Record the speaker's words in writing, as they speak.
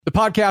The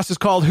podcast is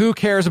called Who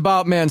Cares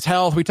About Men's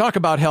Health? We talk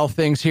about health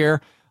things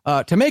here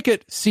to make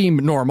it seem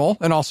normal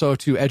and also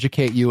to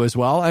educate you as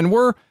well. And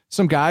we're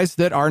some guys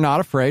that are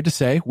not afraid to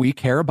say we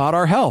care about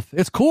our health.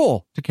 It's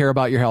cool to care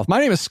about your health. My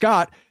name is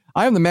Scott.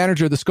 I am the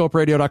manager of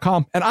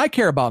thescoperadio.com, and I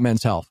care about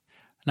men's health.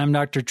 And I'm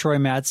Dr. Troy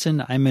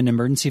Madsen. I'm an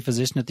emergency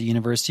physician at the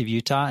University of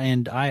Utah,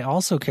 and I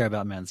also care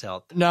about men's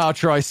health. No,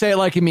 Troy, say it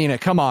like you mean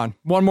it. Come on.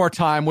 One more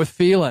time with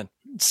feeling.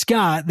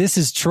 Scott, this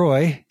is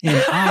Troy,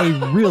 and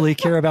I really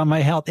care about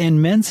my health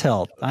and men's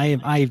health.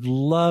 I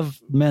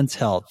love men's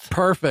health.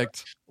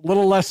 Perfect. A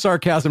little less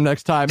sarcasm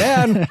next time.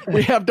 And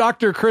we have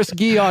Dr. Chris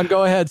Gee on.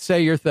 Go ahead,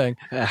 say your thing.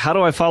 How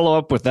do I follow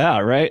up with that,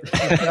 right?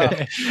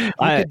 You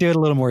could do it a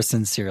little more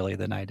sincerely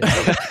than I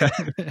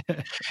did.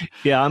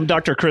 Yeah, I'm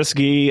Dr. Chris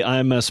Gee.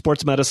 I'm a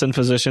sports medicine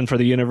physician for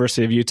the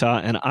University of Utah,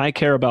 and I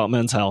care about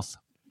men's health.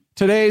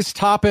 Today's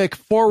topic,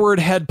 forward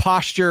head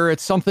posture.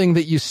 It's something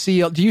that you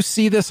see. Do you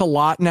see this a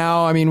lot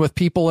now? I mean, with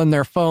people in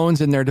their phones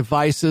and their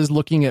devices,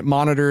 looking at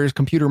monitors,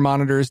 computer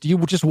monitors, do you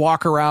just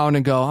walk around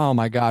and go, oh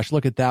my gosh,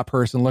 look at that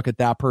person, look at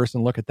that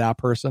person, look at that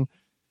person?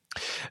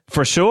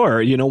 For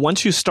sure. You know,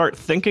 once you start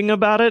thinking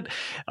about it,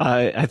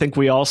 I think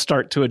we all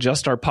start to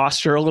adjust our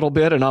posture a little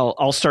bit, and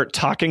I'll start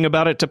talking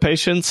about it to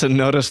patients and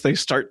notice they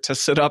start to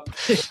sit up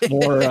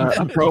more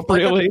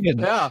appropriately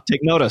and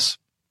take notice.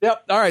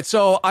 Yep. All right.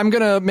 So I'm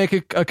going to make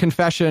a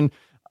confession.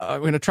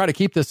 I'm going to try to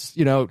keep this,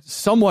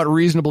 somewhat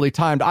reasonably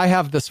timed. I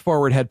have this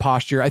forward head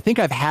posture. I think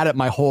I've had it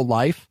my whole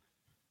life.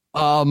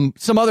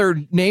 Some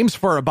other names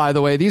for it, by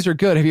the way. These are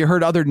good. Have you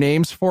heard other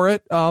names for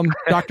it,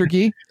 Dr.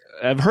 Gee?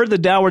 I've heard the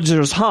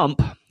Dowager's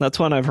hump. That's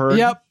one I've heard.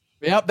 Yep.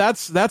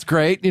 That's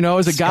great.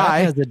 As a Scott guy,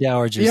 has the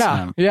Dowager's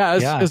hump.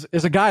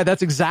 As a guy,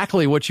 that's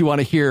exactly what you want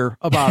to hear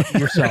about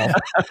yourself.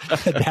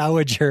 A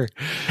dowager.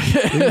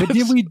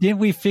 Didn't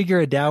we figure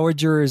a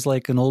dowager is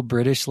like an old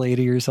British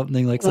lady or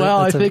something like that?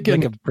 Well, That's I think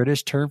like a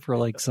British term for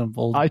like some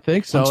old. I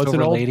think so. It's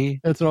an old lady.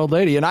 It's an old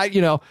lady,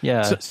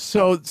 and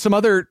So some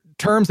other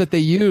terms that they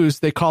use,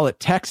 they call it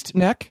text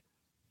neck,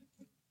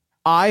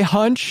 eye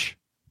hunch,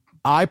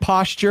 eye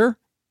posture,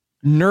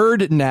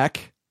 nerd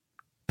neck,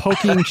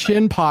 poking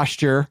chin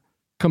posture,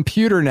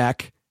 computer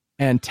neck,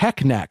 and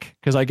tech neck.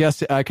 Because I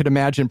guess I could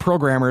imagine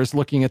programmers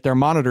looking at their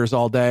monitors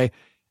all day.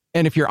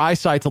 And if your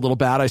eyesight's a little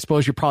bad, I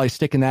suppose you're probably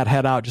sticking that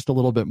head out just a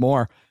little bit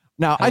more.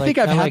 Now, I think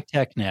I like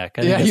tech neck.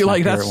 You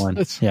like that one.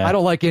 I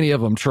don't like any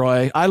of them,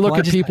 Troy. I look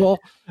at people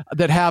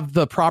that have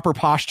the proper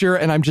posture,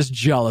 and I'm just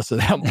jealous of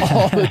them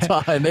all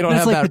the time. They don't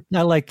have that.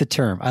 I like the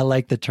term. I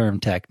like the term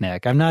tech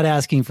neck. I'm not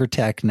asking for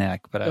tech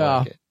neck, but I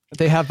like it.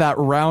 They have that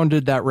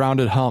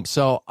rounded hump.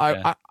 So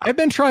I've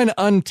been trying to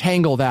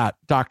untangle that,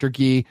 Dr.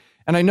 Gee,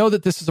 and I know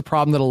that this is a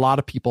problem that a lot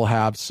of people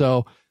have.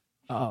 So,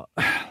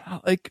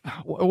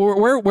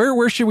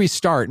 where should we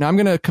start? Now, I'm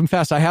going to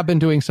confess I have been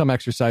doing some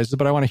exercises,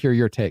 but I want to hear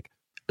your take.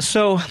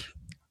 So,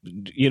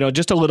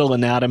 just a little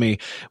anatomy.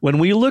 When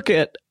we look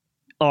at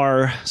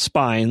our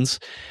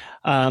spines,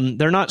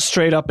 they're not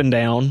straight up and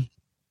down.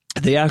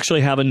 They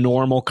actually have a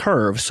normal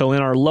curve. So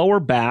in our lower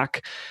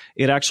back,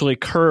 it actually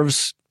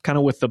curves kind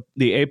of with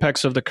the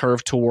apex of the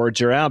curve towards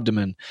your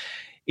abdomen.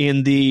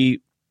 In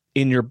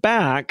your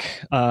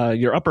back,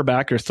 your upper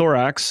back, your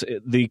thorax,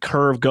 the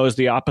curve goes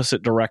the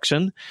opposite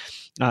direction,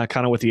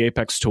 kind of with the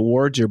apex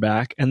towards your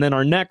back. And then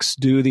our necks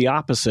do the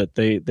opposite.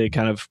 They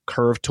kind of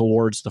curve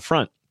towards the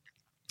front.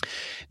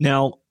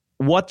 Now,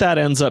 what that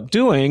ends up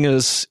doing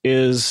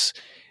is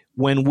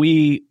when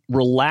we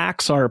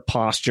relax our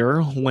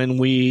posture, when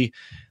we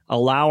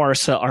allow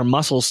our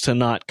muscles to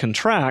not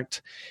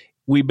contract,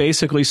 we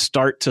basically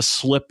start to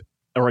slip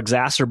or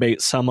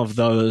exacerbate some of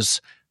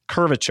those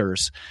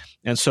curvatures.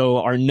 And so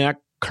our neck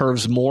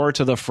curves more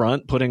to the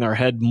front, putting our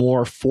head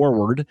more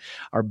forward.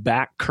 Our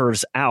back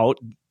curves out,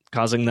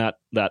 causing that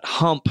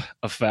hump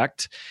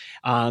effect.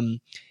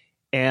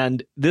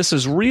 And this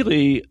is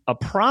really a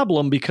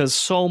problem because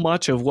so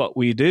much of what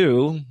we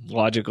do,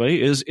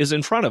 logically, is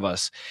in front of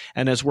us.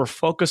 And as we're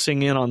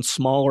focusing in on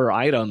smaller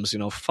items,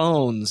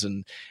 phones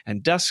and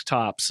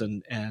desktops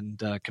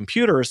and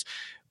computers,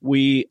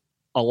 we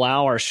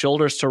allow our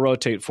shoulders to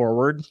rotate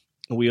forward.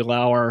 We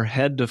allow our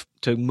head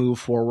to move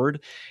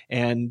forward,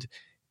 and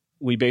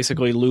we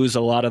basically lose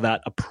a lot of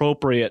that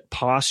appropriate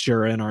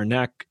posture in our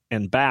neck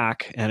and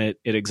back, and it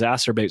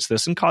exacerbates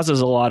this and causes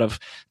a lot of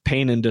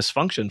pain and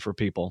dysfunction for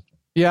people.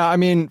 Yeah, I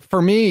mean,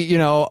 for me,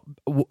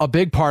 a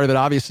big part of it,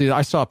 obviously,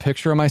 I saw a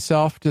picture of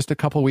myself just a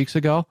couple weeks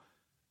ago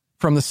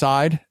from the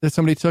side that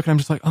somebody took, and I'm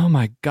just like, oh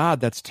my God,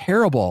 that's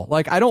terrible.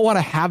 Like, I don't want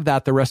to have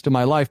that the rest of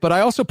my life. But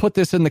I also put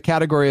this in the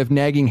category of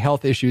nagging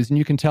health issues, and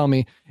you can tell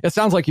me, it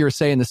sounds like you were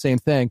saying the same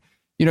thing.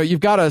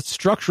 You've got a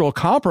structural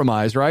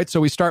compromise, right?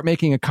 So we start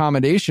making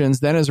accommodations.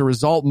 Then as a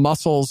result,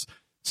 muscles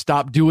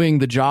stop doing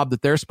the job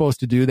that they're supposed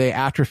to do. They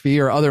atrophy,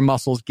 or other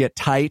muscles get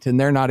tight and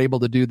they're not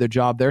able to do the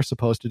job they're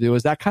supposed to do.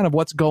 Is that kind of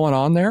what's going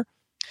on there?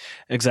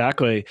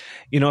 Exactly.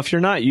 If you're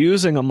not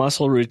using a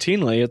muscle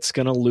routinely, it's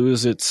going to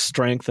lose its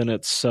strength and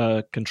its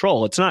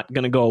control. It's not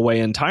going to go away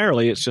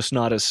entirely. It's just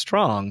not as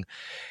strong.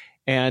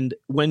 And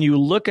when you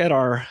look at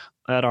our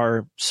at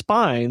our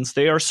spines,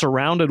 they are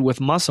surrounded with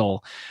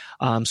muscle.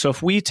 So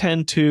if we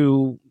tend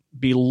to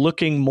be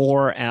looking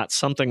more at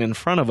something in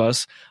front of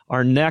us,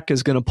 our neck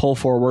is going to pull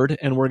forward,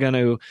 and we're going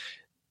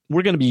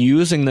to be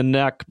using the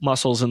neck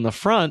muscles in the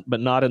front, but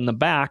not in the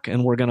back,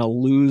 and we're going to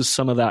lose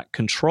some of that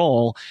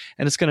control,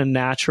 and it's going to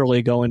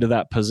naturally go into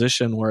that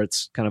position where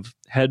it's kind of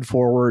head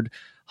forward,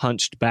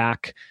 hunched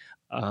back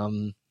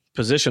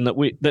position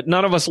that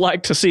none of us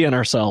like to see in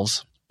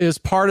ourselves. Is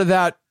part of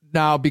that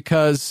now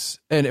because,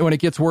 and when it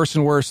gets worse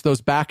and worse, those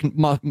back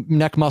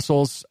neck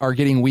muscles are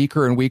getting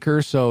weaker and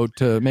weaker. So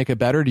to make it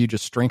better, do you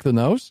just strengthen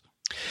those?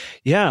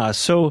 Yeah.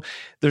 So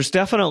there's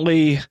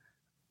definitely,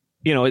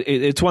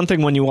 it's one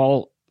thing when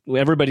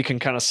everybody can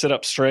kind of sit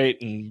up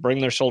straight and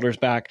bring their shoulders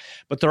back,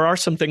 but there are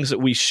some things that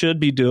we should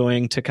be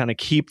doing to kind of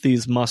keep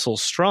these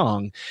muscles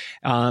strong.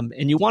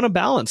 And you want to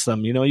balance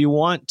them. You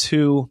want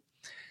to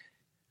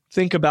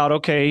think about,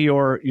 okay,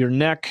 your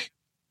neck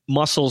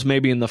muscles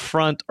maybe in the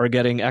front are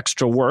getting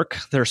extra work.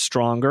 They're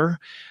stronger.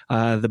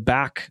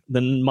 The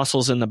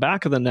muscles in the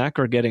back of the neck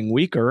are getting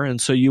weaker.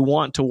 And so you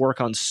want to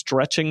work on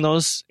stretching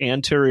those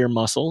anterior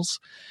muscles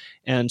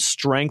and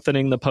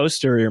strengthening the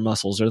posterior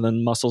muscles, or the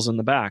muscles in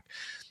the back,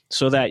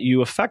 so that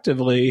you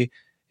effectively,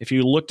 if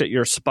you looked at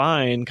your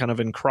spine kind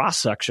of in cross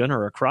section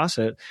or across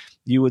it,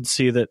 you would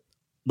see that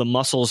the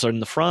muscles in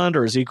the front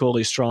are as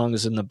equally strong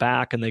as in the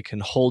back, and they can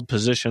hold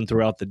position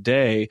throughout the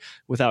day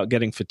without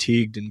getting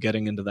fatigued and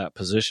getting into that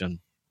position.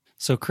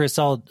 So, Chris,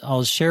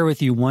 I'll share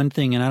with you one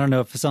thing, and I don't know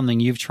if it's something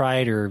you've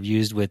tried or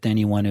used with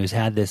anyone who's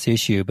had this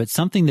issue, but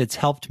something that's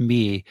helped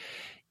me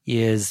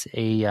is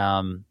a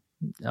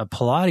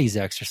Pilates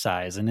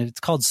exercise, and it's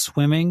called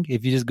swimming.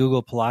 If you just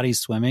Google Pilates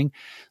swimming,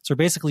 so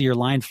basically you're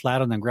lying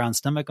flat on the ground,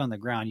 stomach on the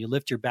ground. You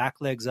lift your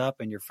back legs up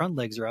and your front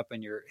legs are up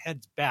and your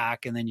head's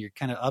back, and then you're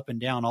kind of up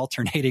and down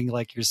alternating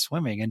like you're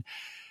swimming. And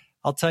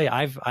I'll tell you,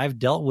 I've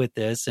dealt with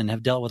this and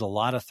have dealt with a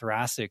lot of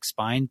thoracic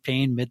spine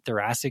pain,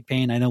 mid-thoracic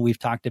pain. I know we've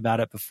talked about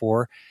it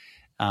before.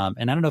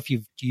 And I don't know if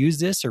you've used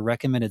this or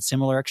recommended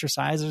similar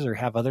exercises or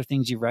have other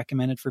things you've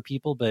recommended for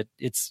people, but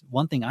it's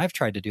one thing I've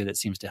tried to do that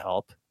seems to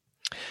help.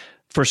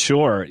 For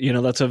sure.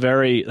 That's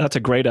a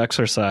great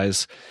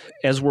exercise.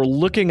 As we're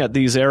looking at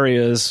these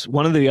areas,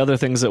 one of the other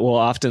things that we'll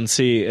often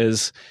see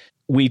is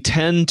we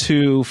tend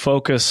to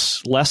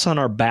focus less on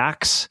our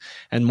backs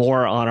and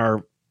more on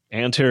our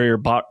anterior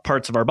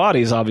parts of our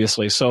bodies,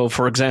 obviously. So,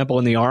 for example,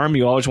 in the arm,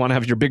 you always want to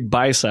have your big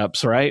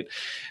biceps, right?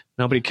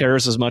 Nobody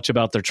cares as much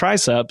about their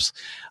triceps.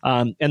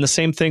 And the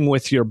same thing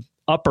with your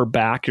upper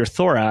back, your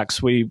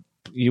thorax.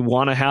 You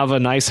want to have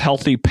a nice,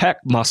 healthy pec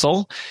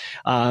muscle,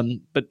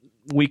 but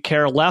we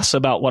care less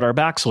about what our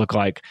backs look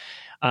like.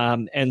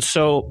 And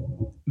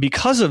so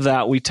because of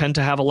that, we tend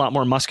to have a lot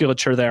more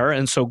musculature there.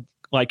 And so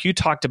like you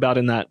talked about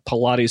in that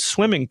Pilates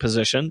swimming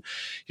position,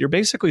 you're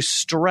basically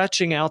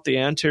stretching out the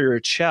anterior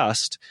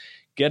chest,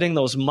 getting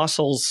those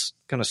muscles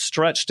kind of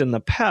stretched in the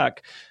pec,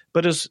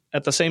 but is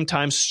at the same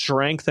time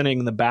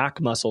strengthening the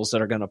back muscles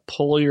that are going to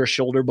pull your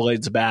shoulder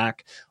blades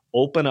back,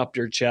 open up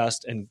your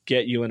chest, and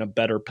get you in a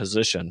better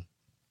position.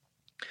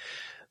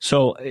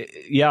 So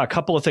yeah, a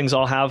couple of things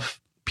I'll have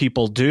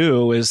people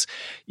do is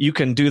you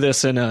can do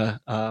this in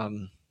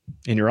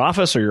your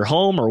office or your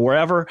home or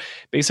wherever.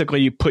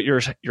 Basically, you put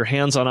your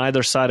hands on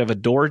either side of a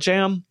door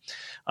jamb,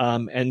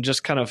 and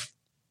just kind of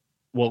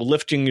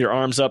lifting your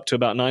arms up to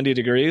about 90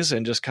 degrees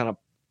and just kind of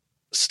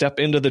step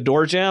into the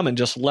door jamb and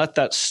just let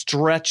that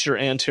stretch your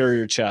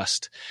anterior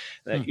chest.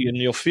 And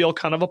you'll feel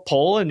kind of a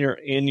pull in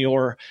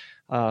your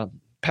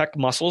pec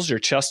muscles, your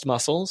chest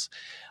muscles.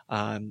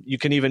 You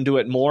can even do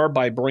it more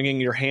by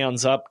bringing your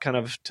hands up kind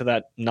of to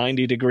that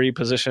 90-degree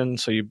position.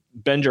 So you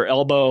bend your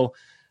elbow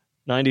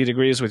 90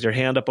 degrees with your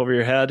hand up over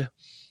your head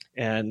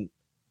and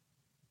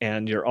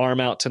your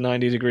arm out to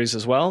 90 degrees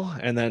as well.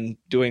 And then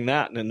doing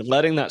that and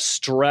letting that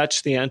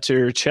stretch the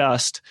anterior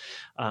chest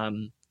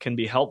can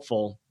be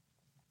helpful.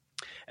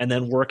 And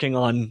then working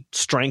on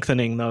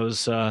strengthening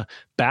those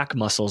back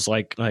muscles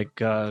like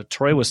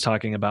Troy was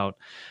talking about.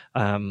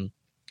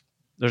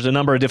 There's a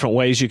number of different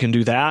ways you can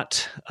do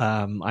that.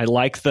 I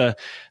like the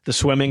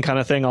swimming kind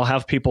of thing. I'll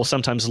have people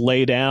sometimes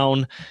lay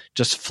down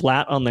just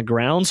flat on the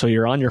ground, so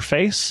you're on your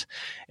face,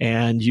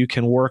 and you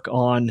can work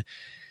on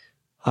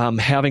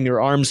having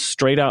your arms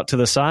straight out to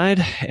the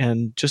side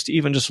and just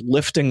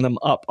lifting them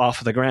up off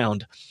of the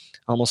ground,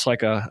 almost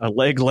like a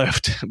leg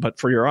lift, but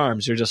for your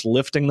arms. You're just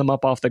lifting them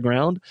up off the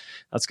ground.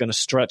 That's going to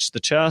stretch the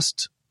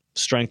chest,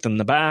 strengthen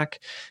the back.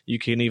 You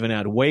can even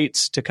add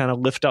weights to kind of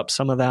lift up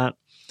some of that.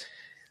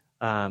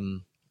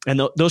 And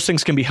those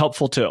things can be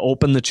helpful to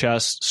open the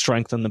chest,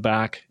 strengthen the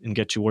back, and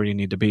get you where you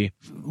need to be.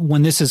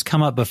 When this has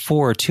come up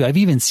before, too, I've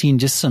even seen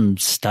just some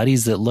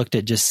studies that looked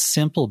at just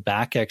simple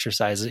back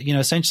exercises,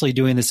 essentially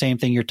doing the same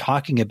thing you're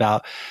talking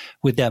about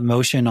with that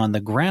motion on the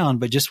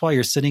ground, but just while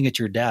you're sitting at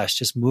your desk,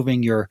 just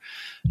moving your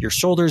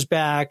shoulders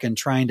back and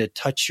trying to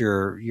touch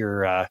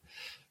your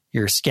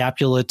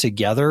scapula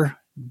together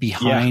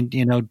behind,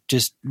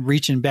 just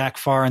reaching back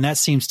far. And that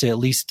seems to at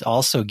least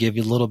also give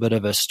you a little bit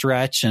of a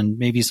stretch and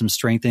maybe some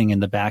strengthening in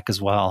the back as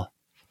well.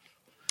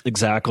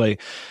 Exactly.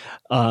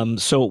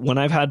 So when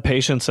I've had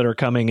patients that are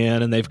coming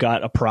in and they've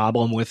got a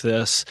problem with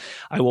this,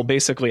 I will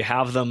basically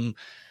have them,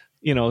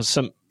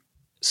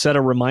 set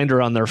a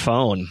reminder on their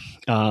phone.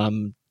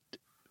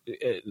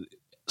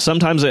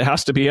 Sometimes it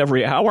has to be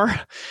every hour.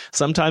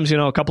 Sometimes,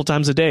 a couple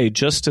times a day,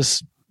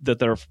 just that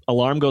their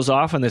alarm goes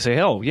off and they say,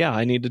 oh yeah,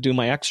 I need to do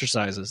my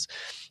exercises.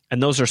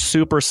 And those are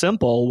super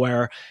simple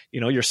where,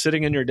 you're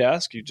sitting in your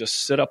desk, you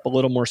just sit up a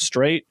little more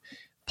straight,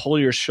 pull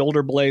your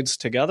shoulder blades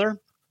together,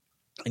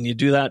 and you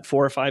do that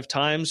 4 or 5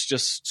 times,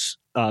 just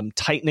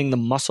tightening the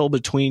muscle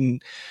between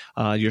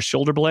your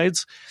shoulder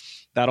blades.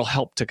 That'll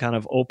help to kind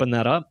of open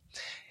that up.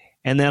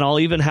 And then I'll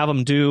even have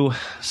them do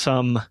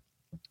some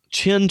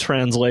chin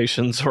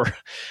translations or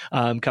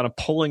kind of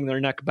pulling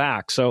their neck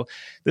back. So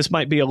this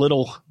might be a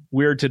little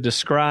weird to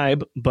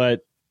describe,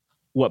 but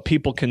what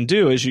people can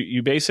do is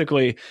you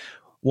basically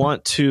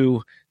want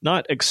to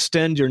not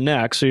extend your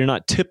neck, so you're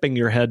not tipping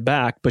your head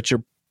back, but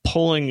you're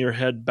pulling your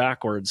head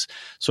backwards.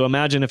 So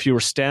imagine if you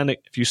stand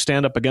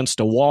up against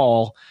a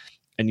wall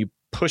and you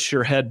push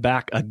your head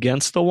back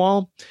against the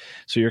wall.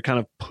 So you're kind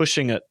of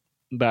pushing it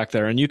back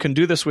there. And you can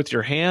do this with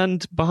your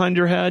hand behind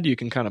your head. You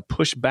can kind of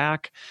push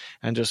back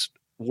and just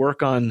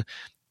work on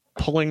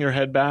pulling your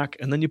head back,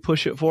 and then you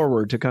push it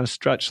forward to kind of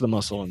stretch the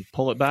muscle and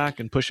pull it back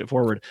and push it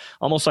forward,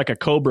 almost like a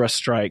cobra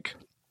strike.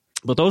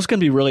 But those can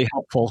be really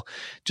helpful.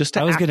 Just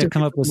to I was going to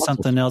come up with muscles.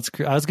 something else.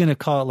 I was going to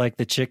call it like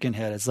the chicken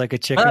head. It's like a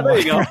chicken. There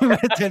you go.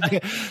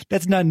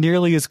 That's not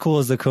nearly as cool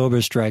as the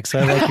cobra strike. So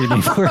I like your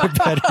name for it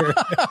better.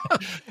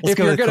 Let's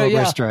go with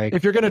cobra strike.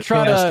 If you're going to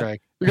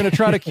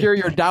try to cure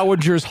your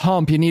dowager's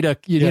hump, you need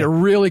a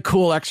really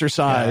cool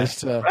exercise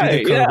to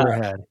Right,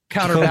 cobra head.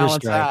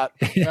 counterbalance that.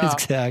 Yeah.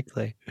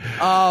 Exactly.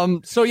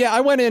 So yeah,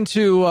 I went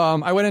into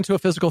a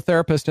physical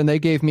therapist and they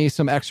gave me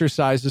some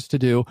exercises to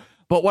do.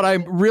 But what I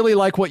really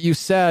like what you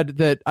said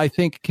that I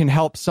think can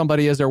help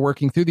somebody as they're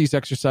working through these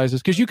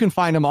exercises, because you can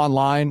find them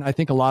online. I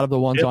think a lot of the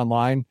ones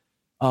online.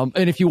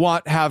 And if you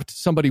have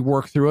somebody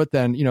work through it,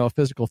 then, a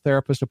physical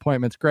therapist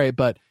appointment's great.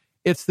 But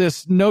it's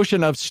this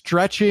notion of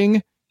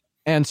stretching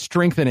and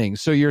strengthening.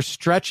 So you're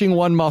stretching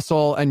one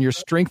muscle and you're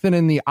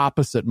strengthening the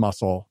opposite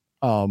muscle,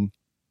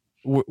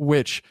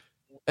 which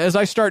as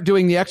I start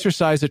doing the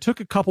exercise, it took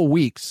a couple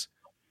weeks.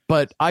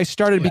 But I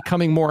started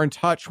becoming more in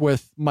touch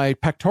with my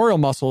pectoral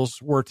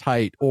muscles were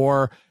tight,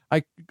 or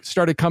I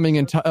started coming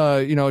in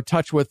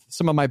touch with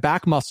some of my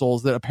back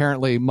muscles that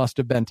apparently must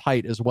have been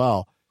tight as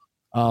well.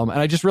 And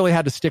I just really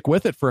had to stick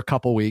with it for a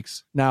couple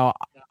weeks. Now,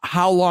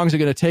 how long is it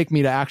going to take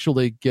me to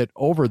actually get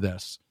over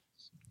this?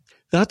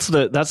 That's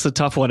the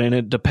tough one, and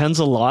it depends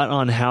a lot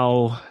on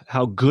how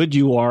good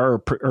you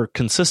are or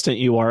consistent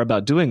you are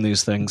about doing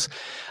these things.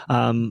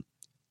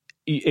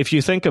 If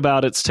you think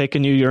about it, it's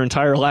taken you your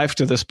entire life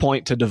to this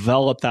point to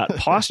develop that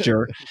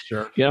posture.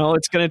 Sure.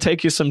 It's going to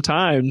take you some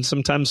time,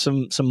 sometimes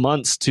some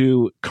months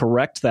to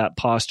correct that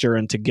posture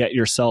and to get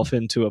yourself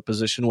into a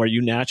position where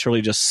you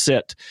naturally just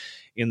sit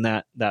in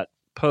that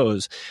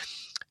pose.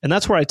 And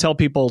that's where I tell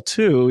people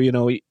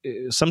too,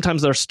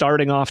 sometimes they're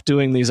starting off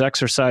doing these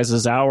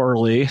exercises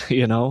hourly,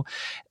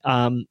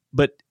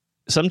 but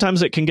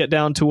sometimes it can get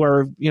down to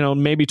where,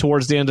 maybe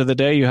towards the end of the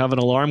day, you have an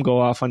alarm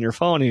go off on your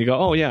phone and you go,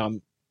 oh yeah,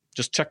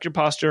 just check your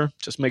posture,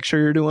 just make sure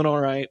you're doing all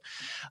right,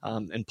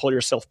 and pull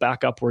yourself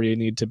back up where you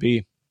need to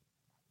be.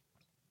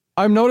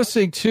 I'm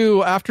noticing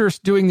too, after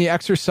doing the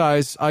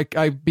exercise,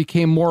 I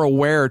became more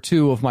aware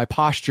too of my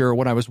posture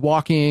when I was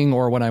walking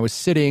or when I was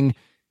sitting,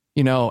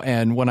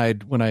 and when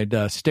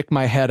I'd stick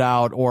my head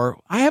out, or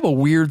I have a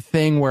weird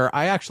thing where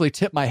I actually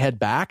tip my head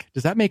back.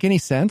 Does that make any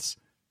sense?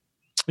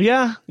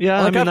 Yeah.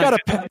 Like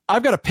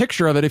I've got a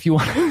picture of it if you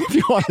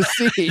want to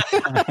see.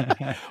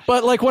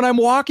 But like when I'm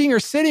walking or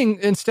sitting,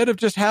 instead of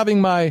just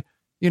having my,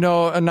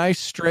 a nice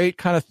straight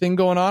kind of thing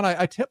going on,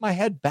 I tip my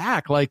head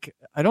back. Like,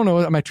 I don't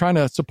know, am I trying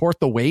to support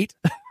the weight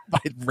by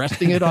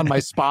resting it on my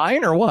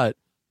spine or what?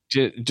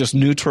 Just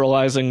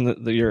neutralizing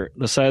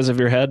the size of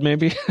your head,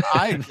 maybe.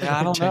 I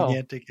don't know.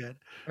 Gigantic head.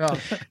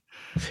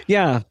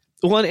 Yeah.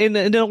 Well, and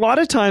a lot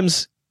of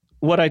times,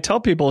 what I tell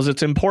people is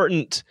it's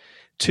important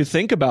to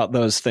think about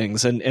those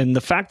things, and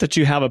the fact that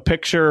you have a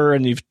picture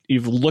and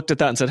you've looked at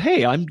that and said,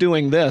 hey, I'm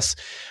doing this,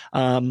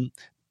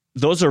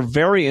 those are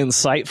very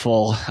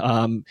insightful.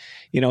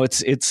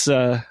 It's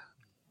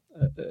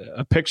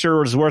a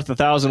picture is worth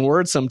 1,000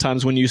 words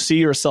sometimes. When you see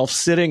yourself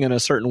sitting in a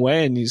certain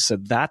way and you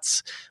said,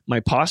 that's my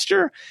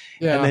posture.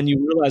 Yeah. And then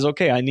you realize,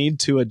 okay, I need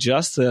to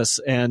adjust this.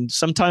 And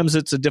sometimes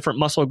it's a different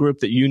muscle group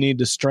that you need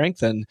to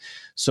strengthen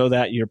so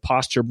that your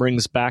posture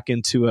brings back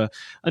into a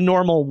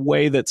normal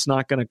way that's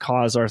not going to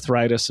cause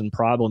arthritis and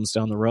problems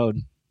down the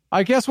road.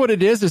 I guess what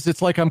it is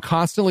it's like I'm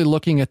constantly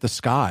looking at the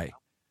sky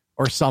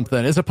or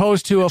something, as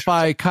opposed to if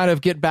I kind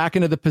of get back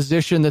into the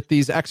position that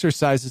these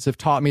exercises have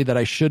taught me that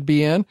I should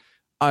be in,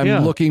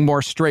 I'm looking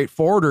more straight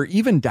forward or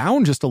even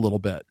down just a little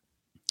bit.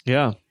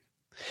 Yeah.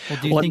 Well,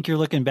 do you think you're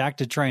looking back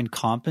to try and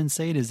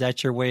compensate? Is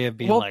that your way of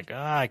being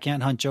I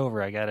can't hunch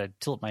over. I got to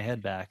tilt my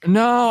head back?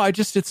 No,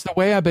 it's the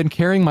way I've been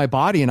carrying my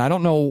body, and I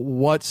don't know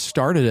what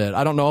started it.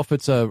 I don't know if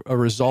it's a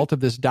result of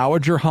this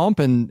dowager hump,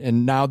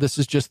 and now this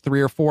is just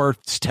 3 or 4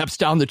 steps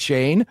down the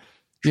chain,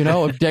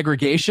 of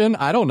degradation.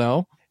 I don't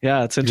know.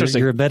 Yeah, it's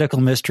interesting. You're a medical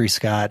mystery,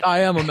 Scott.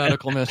 I am a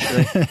medical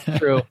mystery.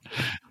 True.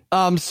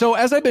 So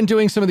as I've been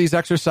doing some of these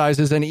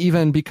exercises and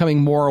even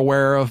becoming more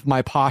aware of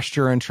my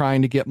posture and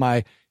trying to get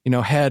my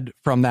head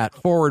from that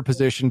forward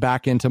position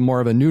back into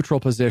more of a neutral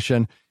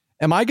position,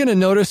 am I going to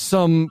notice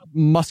some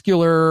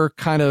muscular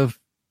kind of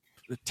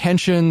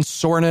tension,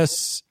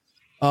 soreness?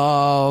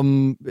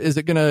 Is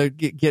it going to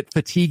get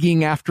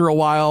fatiguing after a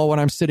while when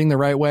I'm sitting the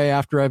right way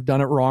after I've done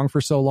it wrong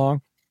for so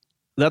long?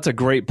 That's a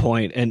great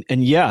point.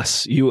 And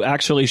yes, you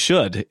actually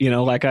should.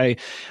 Like I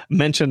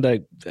mentioned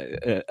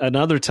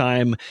another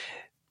time,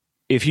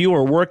 if you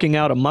are working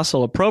out a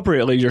muscle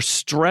appropriately, you're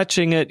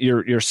stretching it, you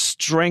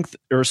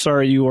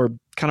are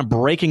kind of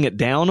breaking it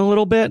down a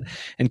little bit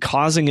and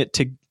causing it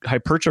to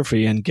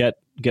hypertrophy and get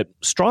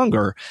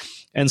stronger.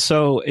 And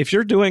so if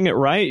you're doing it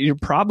right, you're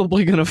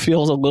probably going to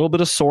feel a little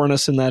bit of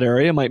soreness in that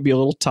area. It might be a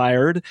little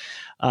tired.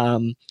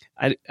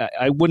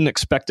 I wouldn't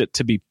expect it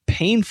to be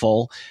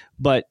painful,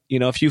 but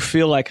if you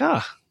feel like,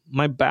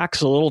 my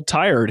back's a little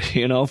tired,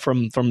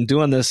 from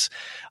doing this,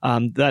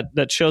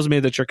 that shows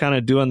me that you're kind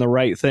of doing the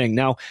right thing.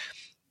 Now,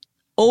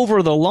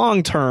 over the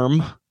long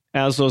term,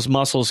 as those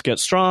muscles get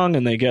strong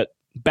and they get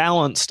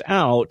balanced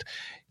out,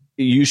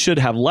 you should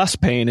have less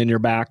pain in your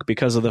back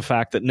because of the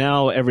fact that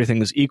now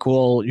everything is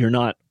equal. You're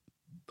not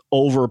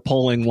over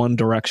pulling one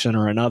direction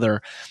or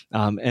another,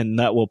 and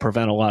that will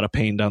prevent a lot of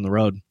pain down the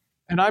road.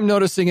 And I'm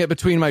noticing it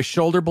between my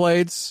shoulder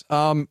blades,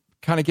 kind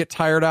of get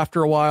tired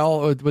after a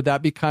while. Would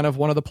that be kind of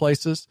one of the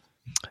places?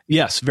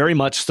 Yes, very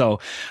much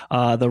so.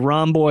 The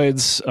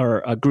rhomboids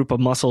are a group of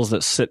muscles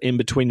that sit in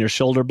between your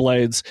shoulder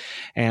blades,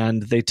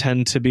 and they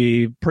tend to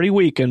be pretty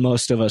weak in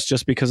most of us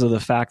just because of the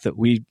fact that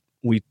we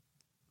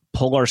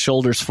pull our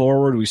shoulders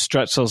forward, we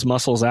stretch those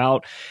muscles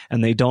out,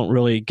 and they don't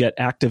really get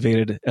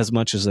activated as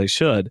much as they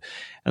should.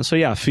 And so,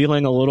 yeah,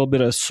 feeling a little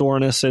bit of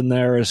soreness in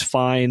there is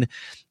fine.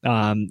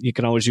 You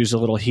can always use a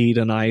little heat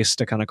and ice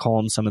to kind of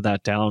calm some of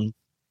that down.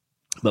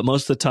 But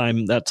most of the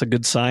time, that's a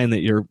good sign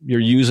that you're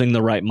using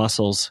the right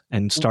muscles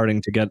and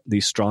starting to get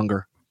these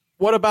stronger.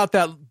 What about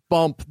that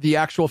bump, the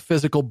actual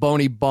physical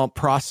bony bump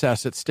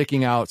process that's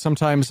sticking out?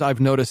 Sometimes I've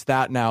noticed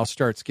that now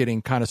starts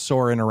getting kind of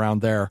sore in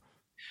around there.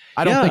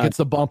 I don't think it's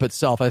the bump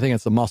itself. I think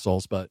it's the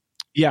muscles, but.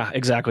 Yeah,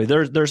 exactly.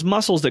 There's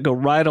muscles that go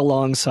right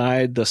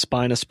alongside the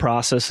spinous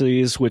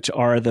processes, which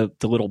are the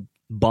little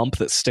bump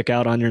that stick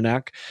out on your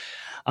neck.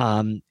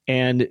 And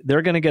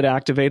they're going to get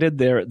activated.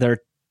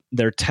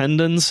 Their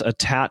tendons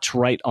attach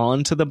right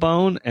onto the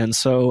bone. And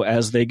so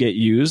as they get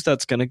used,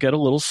 that's going to get a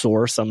little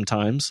sore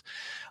sometimes.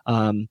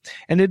 And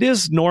it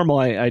is normal.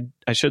 I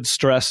should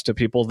stress to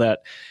people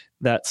that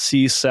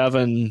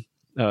C7,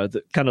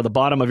 kind of the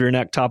bottom of your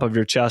neck, top of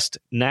your chest,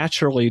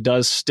 naturally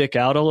does stick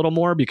out a little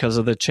more because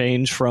of the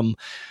change from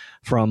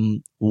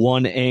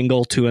one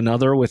angle to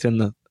another within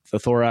the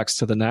thorax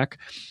to the neck.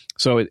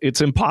 So it's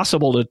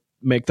impossible to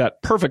make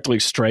that perfectly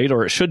straight,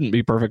 or it shouldn't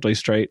be perfectly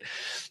straight.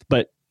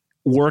 But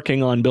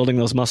working on building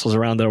those muscles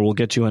around there will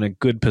get you in a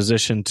good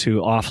position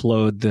to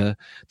offload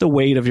the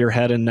weight of your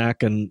head and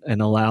neck and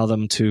allow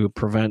them to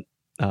prevent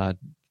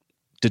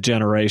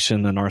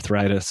degeneration and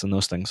arthritis and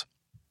those things.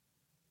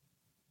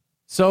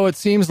 So it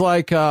seems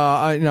like,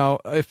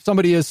 if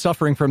somebody is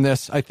suffering from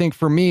this, I think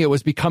for me, it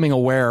was becoming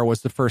aware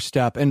was the first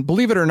step. And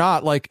believe it or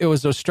not, like it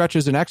was those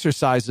stretches and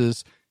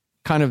exercises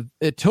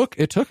it took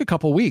a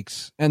couple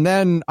weeks. And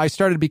then I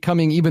started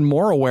becoming even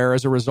more aware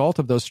as a result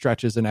of those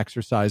stretches and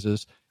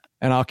exercises.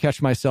 And I'll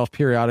catch myself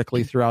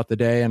periodically throughout the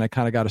day, and I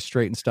kind of got to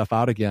straighten stuff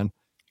out again.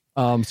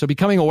 So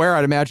becoming aware,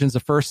 I'd imagine, is the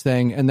first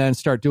thing, and then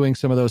start doing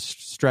some of those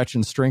stretch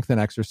and strengthen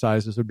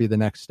exercises would be the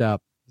next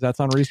step. Does that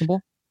sound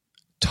reasonable?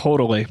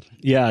 Totally.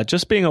 Yeah.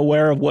 Just being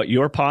aware of what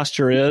your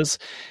posture is.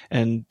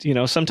 And,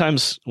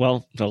 sometimes,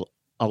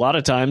 a lot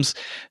of times,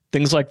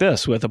 things like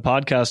this with a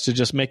podcast to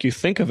just make you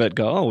think of it,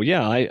 go, oh,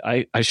 yeah,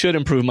 I should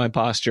improve my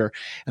posture.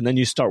 And then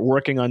you start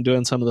working on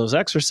doing some of those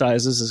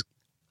exercises.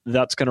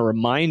 That's going to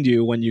remind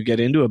you when you get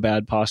into a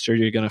bad posture,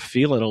 you're going to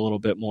feel it a little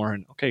bit more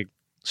and, okay,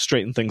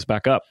 straighten things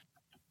back up.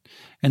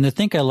 And the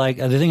thing I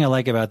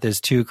like about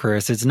this too,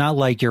 Chris, it's not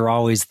like you're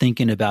always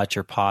thinking about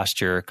your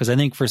posture. Because I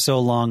think for so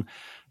long,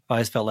 I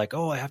always felt like,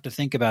 I have to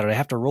think about it. I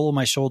have to roll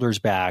my shoulders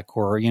back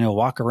or,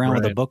 walk around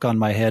with a book on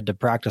my head to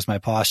practice my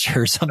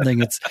posture or something.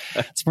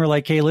 It's more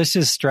like, hey, let's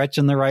just stretch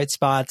in the right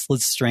spots.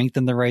 Let's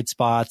strengthen the right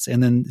spots.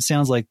 And then it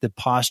sounds like the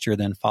posture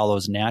then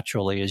follows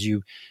naturally as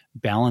you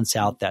balance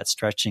out that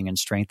stretching and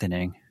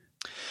strengthening.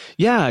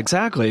 Yeah,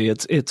 exactly.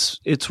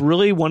 It's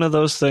really one of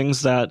those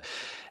things that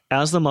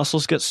as the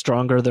muscles get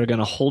stronger, they're going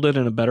to hold it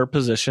in a better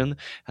position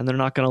and they're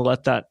not going to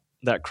let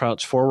that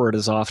crouch forward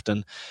as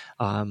often.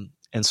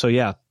 And so,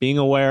 yeah, being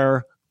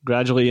aware,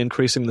 gradually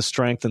increasing the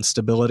strength and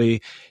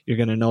stability, you're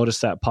going to notice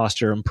that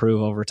posture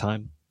improve over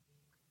time.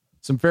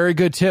 Some very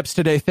good tips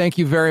today. Thank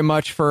you very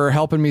much for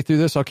helping me through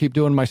this. I'll keep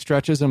doing my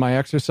stretches and my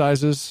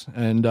exercises.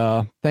 And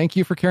thank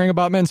you for caring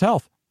about men's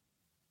health.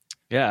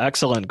 Yeah,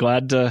 excellent.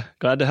 Glad to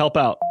help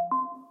out.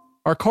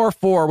 Our core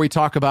 4 we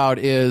talk about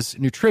is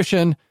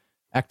nutrition,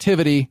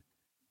 activity,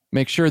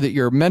 make sure that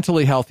you're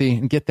mentally healthy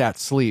and get that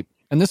sleep.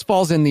 And this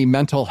falls in the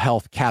mental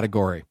health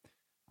category.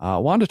 I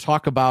wanted to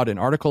talk about an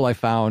article I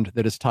found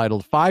that is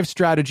titled 5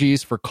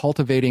 Strategies for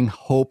Cultivating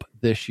Hope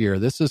This Year.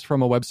 This is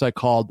from a website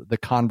called The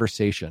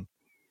Conversation.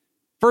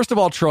 First of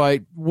all, Troy,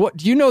 what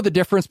do you know the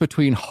difference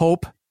between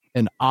hope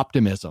and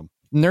optimism?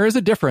 And there is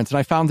a difference, and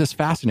I found this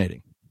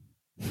fascinating.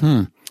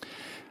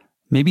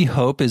 Maybe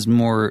hope is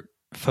more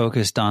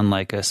focused on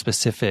like a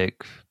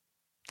specific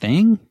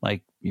thing,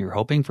 like you're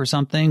hoping for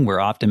something, where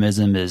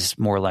optimism is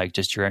more like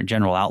just your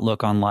general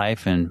outlook on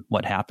life and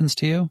what happens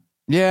to you.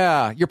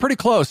 Yeah, you're pretty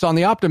close on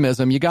the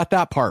optimism. You got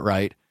that part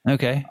right.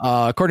 Okay.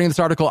 According to this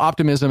article,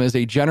 optimism is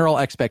a general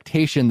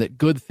expectation that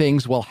good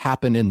things will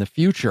happen in the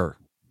future.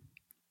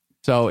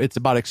 So it's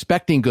about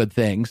expecting good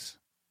things.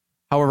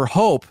 However,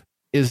 hope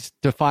is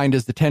defined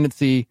as the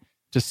tendency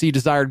to see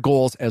desired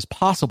goals as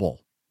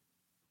possible.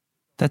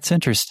 That's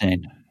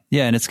interesting.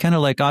 Yeah, and it's kind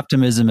of like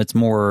optimism. It's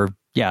more,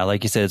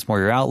 like you said, it's more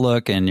your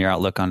outlook and your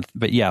outlook on,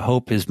 but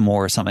hope is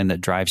more something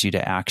that drives you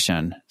to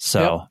action.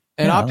 So, yep.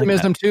 And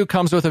optimism too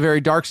comes with a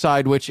very dark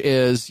side, which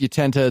is you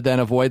tend to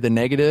then avoid the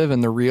negative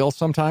and the real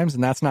sometimes.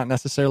 And that's not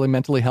necessarily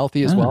mentally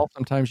healthy as well.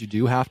 Sometimes you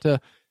do have to,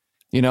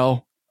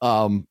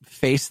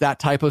 face that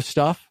type of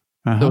stuff.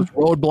 Those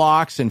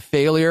roadblocks and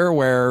failure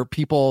where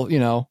people,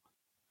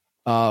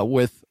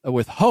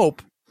 with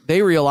hope,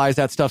 they realize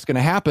that stuff's going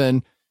to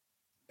happen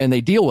and they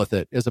deal with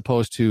it, as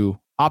opposed to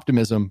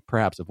optimism,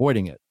 perhaps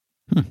avoiding it.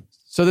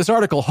 So this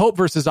article, Hope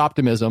versus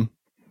Optimism,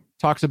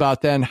 talks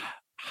about then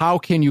how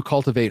can you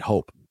cultivate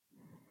hope?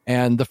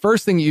 And the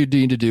first thing you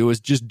need to do is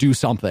just do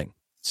something.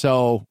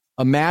 So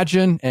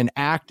imagine and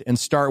act and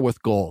start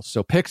with goals.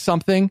 So pick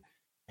something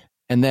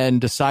and then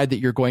decide that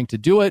you're going to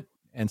do it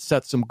and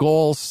set some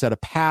goals, set a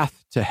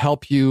path to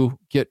help you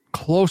get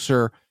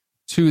closer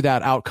to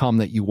that outcome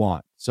that you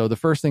want. So the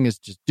first thing is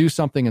just do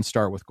something and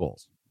start with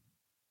goals.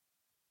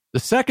 The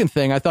second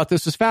thing, I thought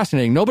this was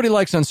fascinating. Nobody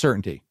likes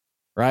uncertainty,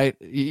 right?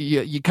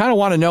 You kind of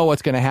want to know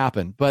what's going to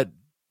happen. But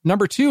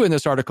number 2 in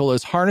this article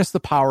is harness the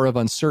power of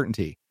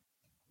uncertainty.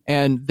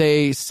 And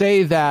they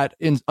say that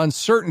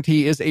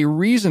uncertainty is a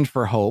reason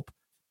for hope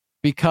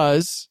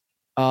because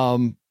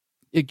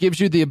it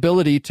gives you the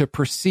ability to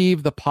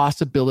perceive the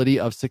possibility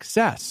of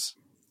success.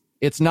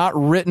 It's not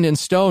written in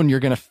stone,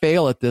 you're going to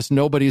fail at this.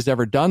 Nobody's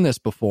ever done this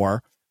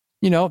before.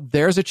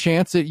 There's a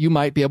chance that you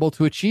might be able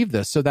to achieve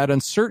this. So that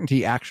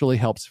uncertainty actually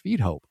helps feed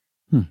hope.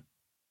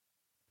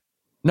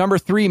 Number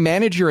 3,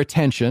 manage your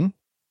attention.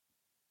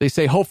 They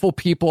say hopeful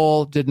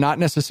people did not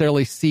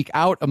necessarily seek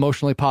out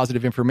emotionally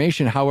positive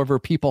information. However,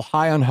 people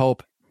high on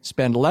hope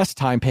spend less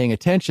time paying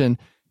attention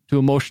to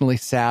emotionally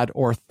sad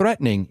or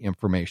threatening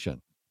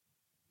information.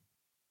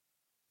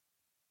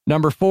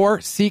 Number 4,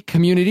 seek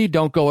community.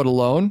 Don't go it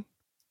alone.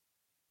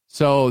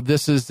 So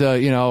this is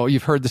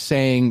you've heard the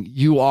saying,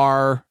 you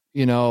are,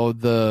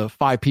 the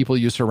 5 people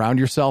you surround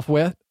yourself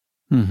with.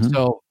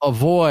 So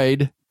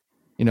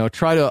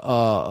try to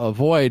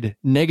avoid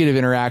negative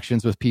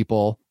interactions with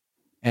people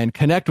and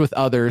connect with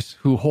others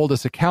who hold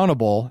us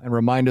accountable and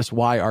remind us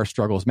why our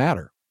struggles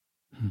matter.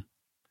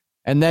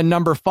 And then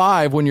number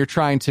 5, when you're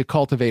trying to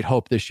cultivate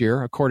hope this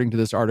year, according to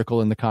this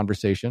article in The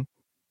Conversation,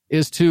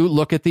 is to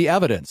look at the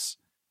evidence.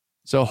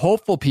 So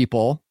hopeful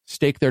people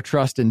stake their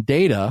trust in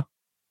data,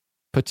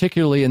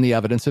 particularly in the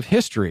evidence of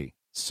history.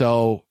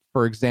 So,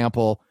 for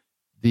example,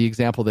 the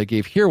example they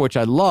gave here, which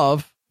I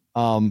love,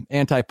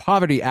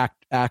 anti-poverty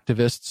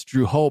activists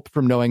drew hope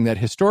from knowing that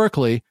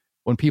historically,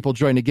 when people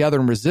join together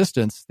in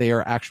resistance, they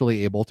are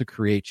actually able to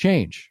create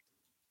change.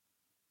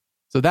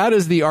 So that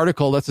is the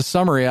article. That's a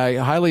summary. I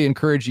highly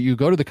encourage you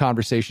go to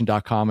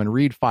theconversation.com and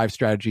read 5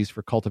 strategies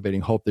for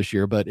cultivating hope this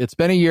year. But it's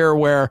been a year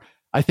where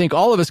I think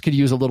all of us could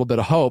use a little bit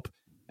of hope.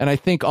 And I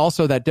think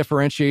also that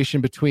differentiation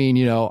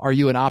between, are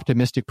you an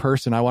optimistic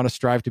person? I want to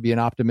strive to be an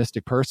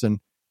optimistic person.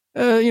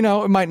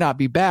 It might not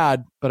be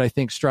bad, but I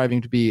think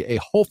striving to be a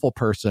hopeful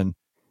person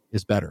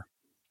is better.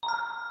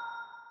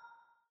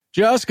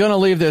 Just going to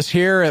leave this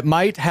here. It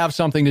might have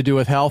something to do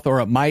with health, or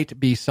it might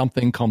be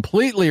something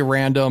completely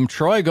random.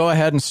 Troy, go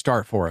ahead and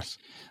start for us.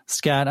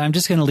 Scott, I'm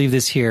just going to leave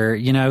this here.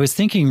 I was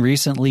thinking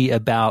recently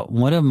about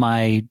one of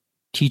my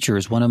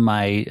teachers, one of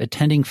my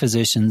attending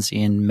physicians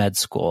in med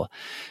school.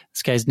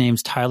 This guy's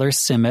name's Tyler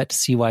Cymet,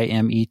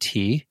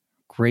 Cymet.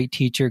 Great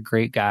teacher,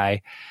 great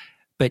guy.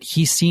 But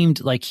he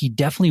seemed like he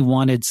definitely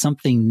wanted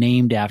something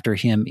named after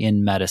him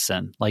in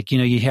medicine. Like,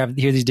 you hear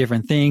these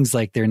different things,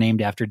 like they're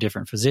named after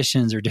different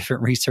physicians or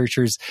different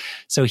researchers.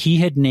 So he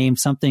had named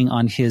something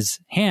on his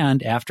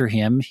hand after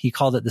him. He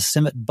called it the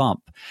Cymet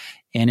bump.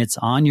 And it's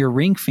on your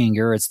ring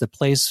finger. It's the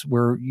place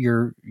where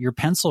your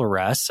pencil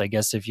rests. I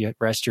guess if you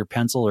rest your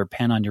pencil or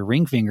pen on your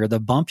ring finger, the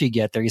bump you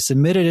get there, you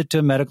submitted it to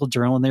a medical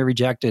journal and they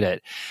rejected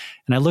it.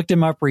 And I looked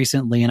him up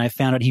recently and I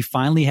found out he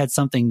finally had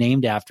something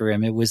named after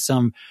him. It was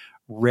some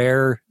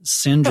rare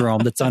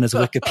syndrome that's on his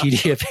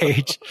Wikipedia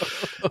page.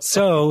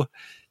 So,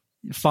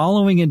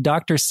 following in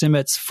Dr.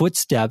 Simet's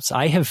footsteps,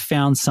 I have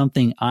found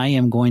something I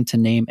am going to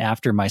name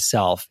after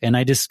myself. And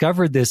I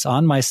discovered this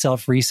on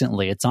myself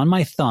recently. It's on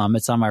my thumb.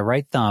 It's on my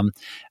right thumb.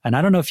 And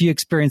I don't know if you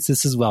experience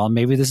this as well.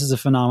 Maybe this is a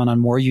phenomenon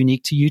more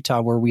unique to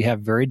Utah, where we have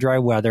very dry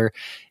weather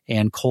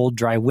and cold,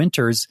 dry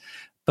winters.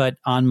 But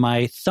on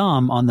my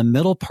thumb, on the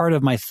middle part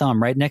of my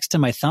thumb, right next to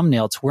my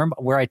thumbnail, it's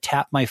where I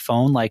tap my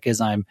phone, like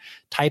as I'm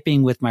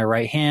typing with my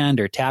right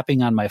hand or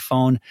tapping on my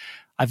phone.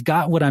 I've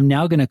got what I'm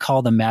now going to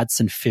call the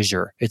Madsen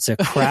fissure. It's a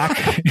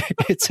crack.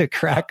 It's a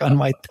crack on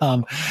my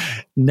thumb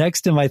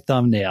next to my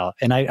thumbnail.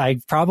 And I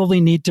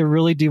probably need to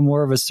really do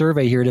more of a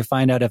survey here to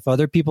find out if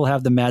other people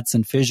have the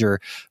Madsen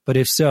fissure. But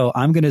if so,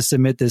 I'm going to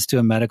submit this to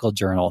a medical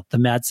journal, the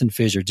Madsen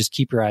fissure. Just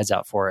keep your eyes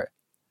out for it.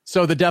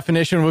 So the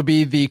definition would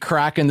be the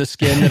crack in the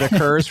skin that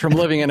occurs from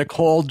living in a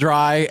cold,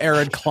 dry,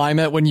 arid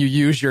climate when you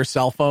use your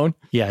cell phone?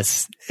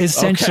 Yes,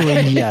 essentially,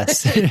 okay.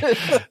 Yes.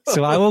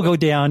 So I will go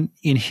down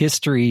in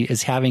history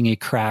as having a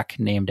crack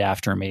named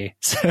after me.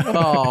 So,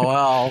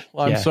 oh,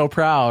 well, I'm so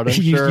proud. I'm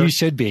sure. You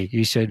should be.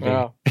 You should be.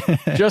 Wow.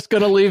 Just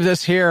going to leave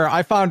this here.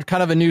 I found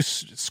kind of a new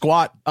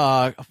squat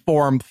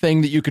form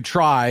thing that you could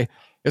try.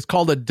 It's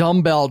called a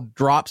dumbbell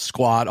drop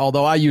squat,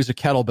 although I use a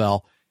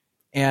kettlebell.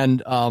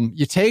 And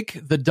you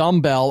take the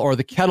dumbbell or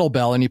the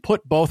kettlebell and you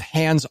put both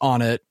hands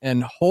on it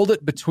and hold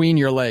it between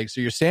your legs.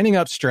 So you're standing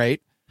up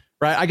straight,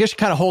 right? I guess you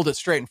kind of hold it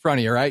straight in front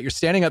of you, right? You're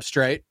standing up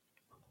straight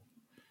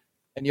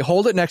and you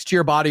hold it next to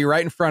your body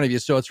right in front of you.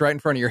 So it's right in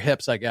front of your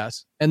hips, I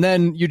guess. And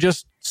then you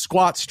just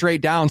squat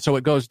straight down so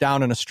it goes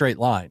down in a straight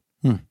line.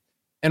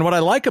 And what I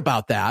like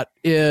about that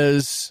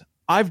is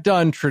I've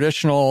done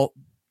traditional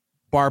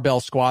barbell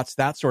squats,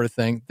 that sort of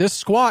thing. This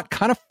squat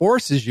kind of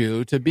forces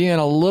you to be in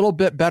a little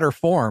bit better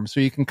form so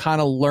you can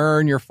kind of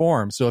learn your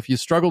form. So if you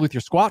struggled with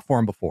your squat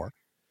form before,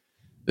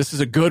 this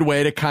is a good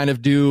way to kind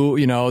of do,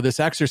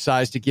 this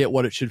exercise to get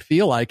what it should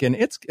feel like. And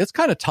it's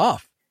kind of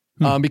tough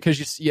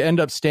because you end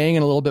up staying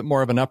in a little bit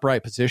more of an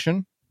upright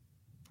position.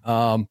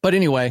 But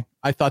anyway,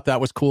 I thought that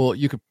was cool.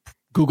 You could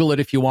Google it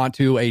if you want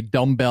to, a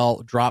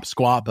dumbbell drop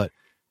squat, but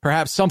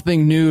perhaps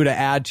something new to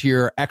add to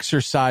your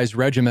exercise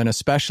regimen,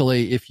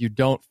 especially if you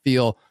don't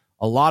feel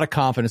a lot of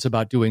confidence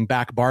about doing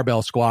back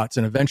barbell squats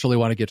and eventually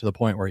want to get to the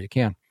point where you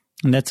can.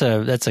 And that's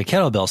a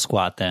kettlebell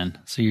squat then.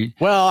 So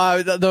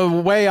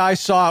the way I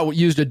saw it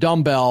used a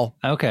dumbbell.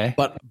 Okay.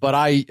 But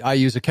I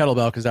use a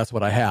kettlebell because that's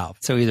what I have.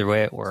 So either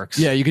way it works.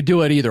 Yeah, you could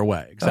do it either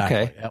way. Exactly.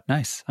 Okay. Yep.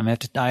 Nice.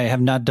 I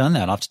have not done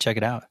that. I'll have to check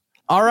it out.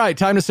 All right,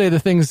 time to say the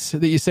things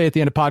that you say at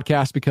the end of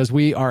podcasts because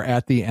we are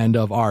at the end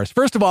of ours.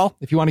 First of all,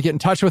 if you want to get in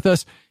touch with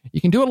us,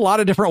 you can do it a lot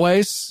of different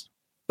ways.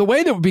 The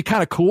way that would be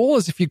kind of cool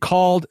is if you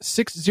called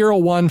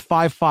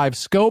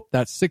 601-55-SCOPE,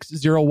 that's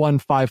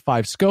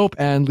 601-55-SCOPE,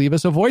 and leave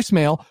us a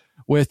voicemail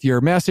with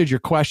your message, your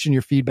question,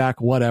 your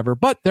feedback, whatever.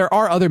 But there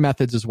are other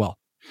methods as well.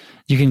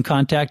 You can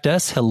contact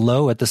us,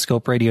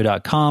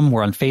 hello@thescoperadio.com.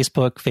 We're on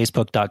Facebook,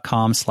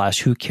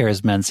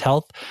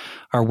 facebook.com/whocaresmenshealth.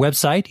 Our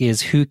website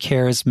is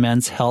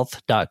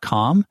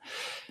whocaresmenshealth.com.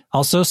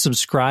 Also,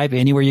 subscribe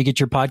anywhere you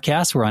get your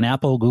podcasts. We're on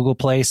Apple, Google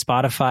Play,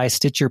 Spotify,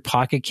 Stitcher,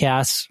 Pocket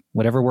Casts,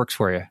 whatever works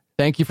for you.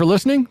 Thank you for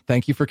listening.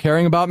 Thank you for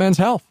caring about men's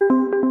health.